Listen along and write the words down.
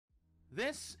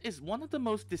This is one of the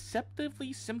most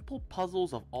deceptively simple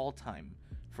puzzles of all time.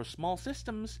 For small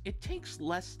systems, it takes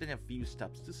less than a few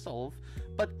steps to solve,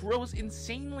 but grows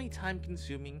insanely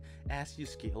time-consuming as you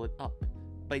scale it up.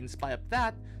 But in spite of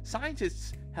that,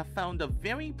 scientists have found a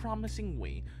very promising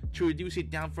way to reduce it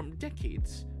down from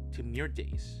decades to mere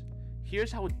days.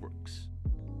 Here's how it works.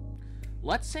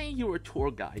 Let's say you're a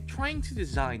tour guide trying to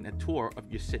design a tour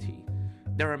of your city.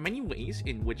 There are many ways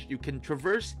in which you can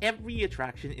traverse every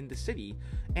attraction in the city,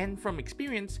 and from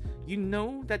experience, you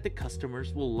know that the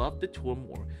customers will love the tour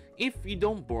more if you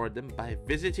don't bore them by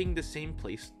visiting the same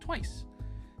place twice.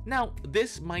 Now,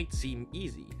 this might seem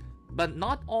easy, but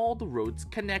not all the roads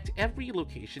connect every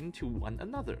location to one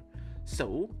another.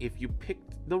 So, if you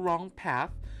picked the wrong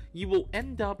path, you will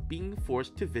end up being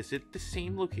forced to visit the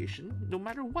same location no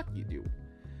matter what you do.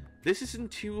 This isn't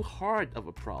too hard of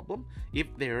a problem if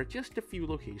there are just a few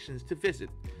locations to visit,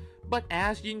 but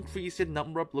as you increase the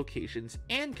number of locations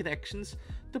and connections,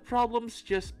 the problems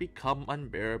just become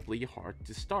unbearably hard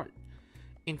to start.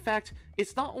 In fact,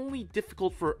 it's not only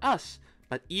difficult for us,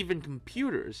 but even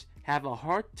computers have a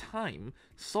hard time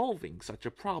solving such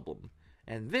a problem,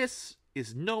 and this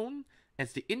is known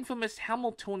as the infamous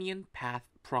Hamiltonian path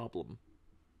problem.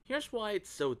 Here's why it's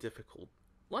so difficult.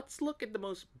 Let's look at the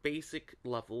most basic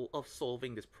level of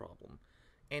solving this problem.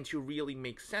 And to really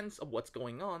make sense of what's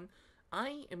going on,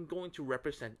 I am going to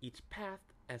represent each path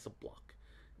as a block.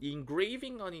 The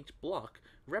engraving on each block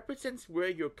represents where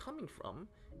you're coming from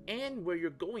and where you're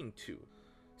going to.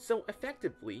 So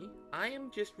effectively, I am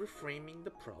just reframing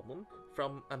the problem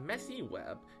from a messy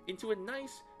web into a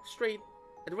nice, straight,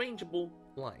 arrangeable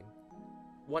line.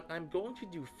 What I'm going to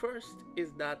do first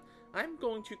is that I'm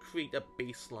going to create a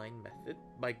baseline method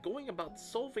by going about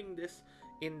solving this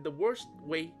in the worst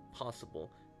way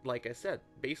possible. Like I said,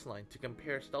 baseline to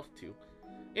compare stuff to.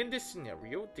 In this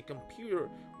scenario, the computer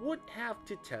would have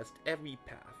to test every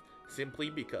path, simply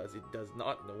because it does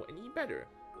not know any better.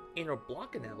 In our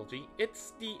block analogy,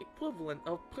 it's the equivalent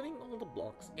of putting all the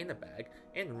blocks in a bag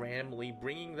and randomly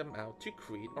bringing them out to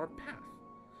create our path.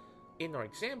 In our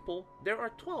example, there are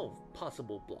 12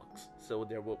 possible blocks, so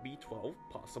there will be 12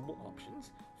 possible options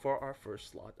for our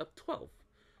first slot of 12.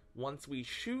 Once we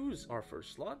choose our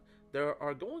first slot, there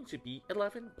are going to be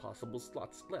 11 possible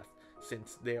slots left,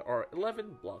 since there are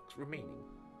 11 blocks remaining.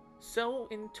 So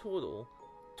in total,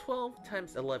 12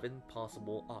 times 11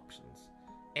 possible options.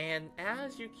 And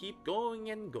as you keep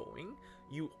going and going,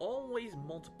 you always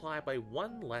multiply by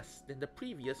one less than the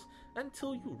previous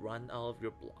until you run out of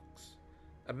your blocks.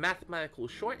 A mathematical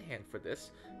shorthand for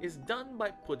this is done by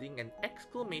putting an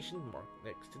exclamation mark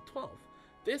next to 12.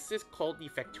 This is called the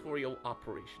factorial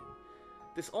operation.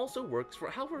 This also works for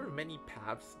however many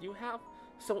paths you have,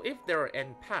 so if there are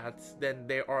n paths, then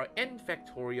there are n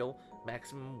factorial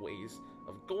maximum ways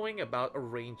of going about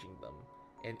arranging them.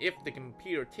 And if the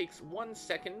computer takes 1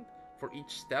 second for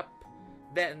each step,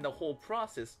 then the whole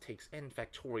process takes n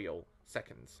factorial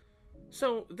seconds.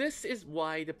 So this is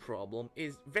why the problem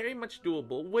is very much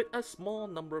doable with a small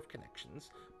number of connections,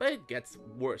 but it gets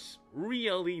worse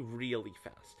really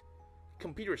fast.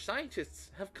 Computer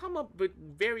scientists have come up with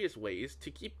various ways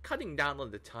to keep cutting down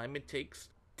on the time it takes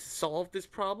to solve this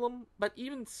problem, but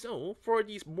even so, for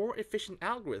these more efficient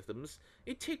algorithms,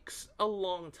 it takes a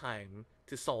long time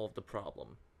to solve the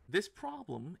problem. This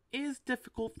problem is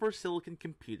difficult for silicon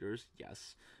computers,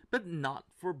 yes, but not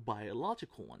for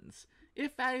biological ones.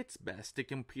 If at its best the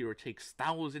computer takes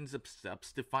thousands of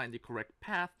steps to find the correct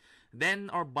path, then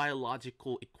our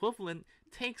biological equivalent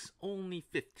takes only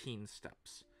 15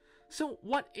 steps. So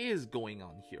what is going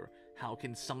on here? How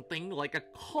can something like a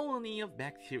colony of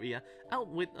bacteria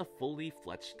outwit a fully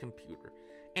fledged computer?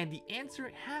 And the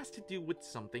answer has to do with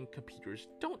something computers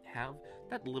don't have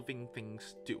that living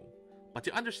things do. But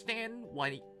to understand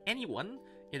why anyone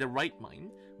in the right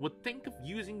mind would think of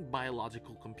using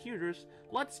biological computers,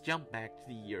 let's jump back to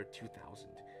the year 2000.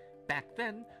 Back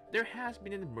then, there has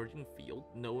been an emerging field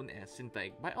known as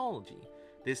synthetic biology.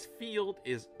 This field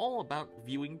is all about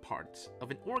viewing parts of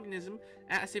an organism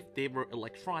as if they were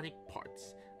electronic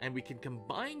parts, and we can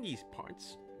combine these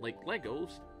parts, like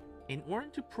Legos, in order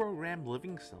to program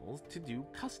living cells to do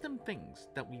custom things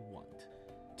that we want.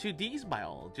 To these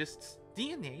biologists,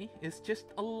 DNA is just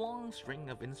a long string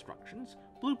of instructions,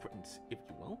 blueprints, if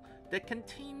you will, that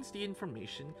contains the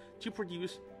information to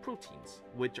produce proteins,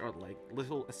 which are like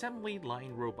little assembly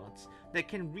line robots that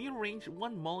can rearrange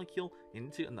one molecule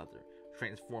into another,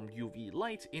 transform UV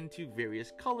light into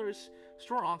various colors,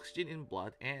 store oxygen in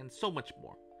blood, and so much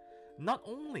more. Not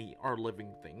only are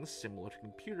living things similar to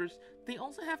computers, they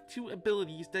also have two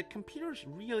abilities that computers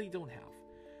really don't have: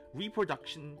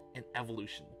 reproduction and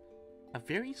evolution. A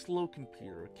very slow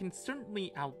computer can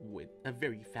certainly outwit a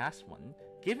very fast one,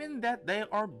 given that there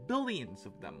are billions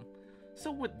of them.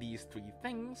 So with these three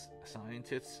things,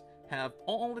 scientists have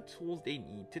all the tools they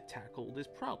need to tackle this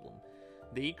problem.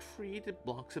 They created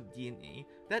blocks of DNA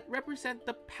that represent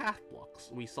the path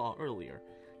blocks we saw earlier.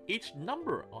 Each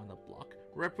number on a block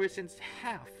represents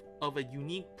half of a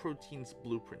unique protein's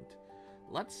blueprint.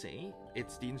 Let's say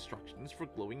it's the instructions for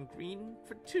glowing green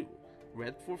for 2,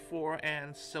 red for 4,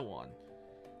 and so on.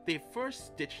 They first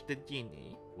stitch the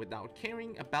DNA without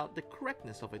caring about the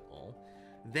correctness of it all.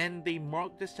 Then they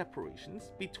mark the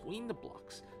separations between the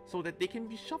blocks so that they can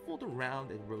be shuffled around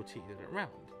and rotated around.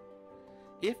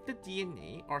 If the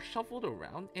DNA are shuffled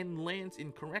around and lands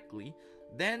incorrectly,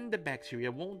 then the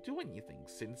bacteria won't do anything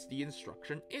since the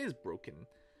instruction is broken.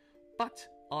 But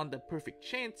on the perfect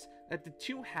chance that the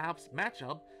two halves match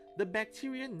up, the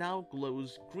bacteria now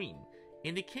glows green,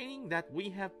 indicating that we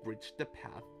have bridged the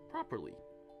path properly.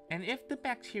 And if the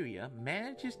bacteria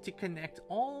manages to connect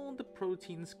all the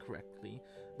proteins correctly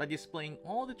by displaying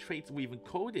all the traits we've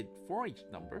encoded for each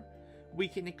number, we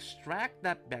can extract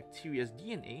that bacteria's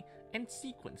DNA and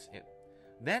sequence it.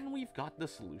 Then we've got the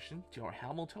solution to our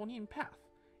Hamiltonian path.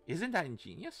 Isn't that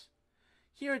ingenious?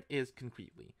 Here it is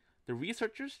concretely. The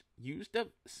researchers used a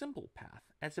simple path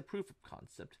as a proof of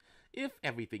concept. If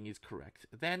everything is correct,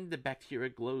 then the bacteria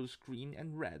glows green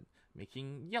and red,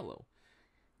 making yellow.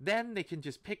 Then they can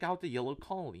just pick out the yellow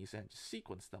colonies and just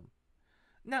sequence them.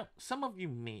 Now, some of you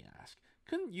may ask,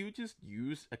 couldn't you just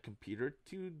use a computer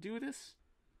to do this?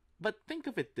 But think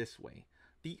of it this way.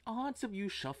 The odds of you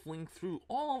shuffling through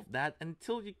all of that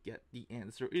until you get the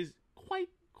answer is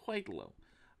quite low.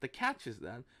 The catch is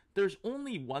that there's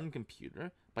only one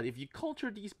computer, but if you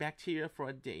culture these bacteria for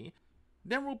a day,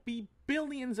 there will be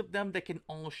billions of them that can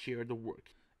all share the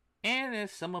work. And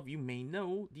as some of you may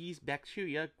know, these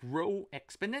bacteria grow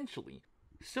exponentially.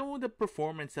 So the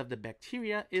performance of the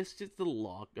bacteria is just the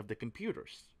log of the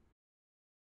computers.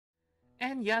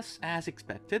 And yes, as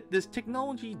expected, this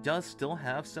technology does still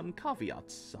have some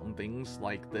caveats. Some things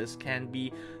like this can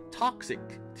be toxic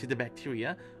to the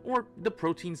bacteria, or the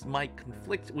proteins might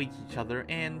conflict with each other,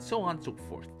 and so on and so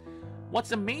forth.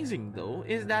 What's amazing though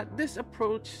is that this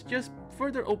approach just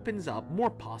further opens up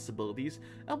more possibilities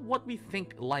of what we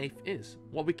think life is,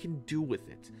 what we can do with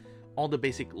it. All the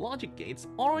basic logic gates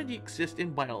already exist in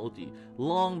biology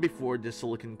long before the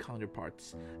silicon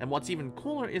counterparts. And what's even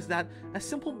cooler is that a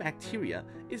simple bacteria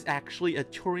is actually a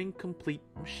Turing complete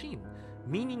machine,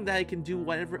 meaning that it can do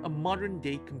whatever a modern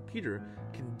day computer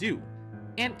can do.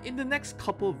 And in the next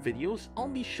couple of videos, I'll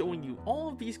be showing you all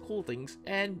of these cool things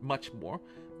and much more.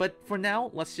 But for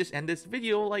now, let's just end this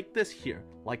video like this here.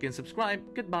 Like and subscribe.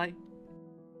 Goodbye.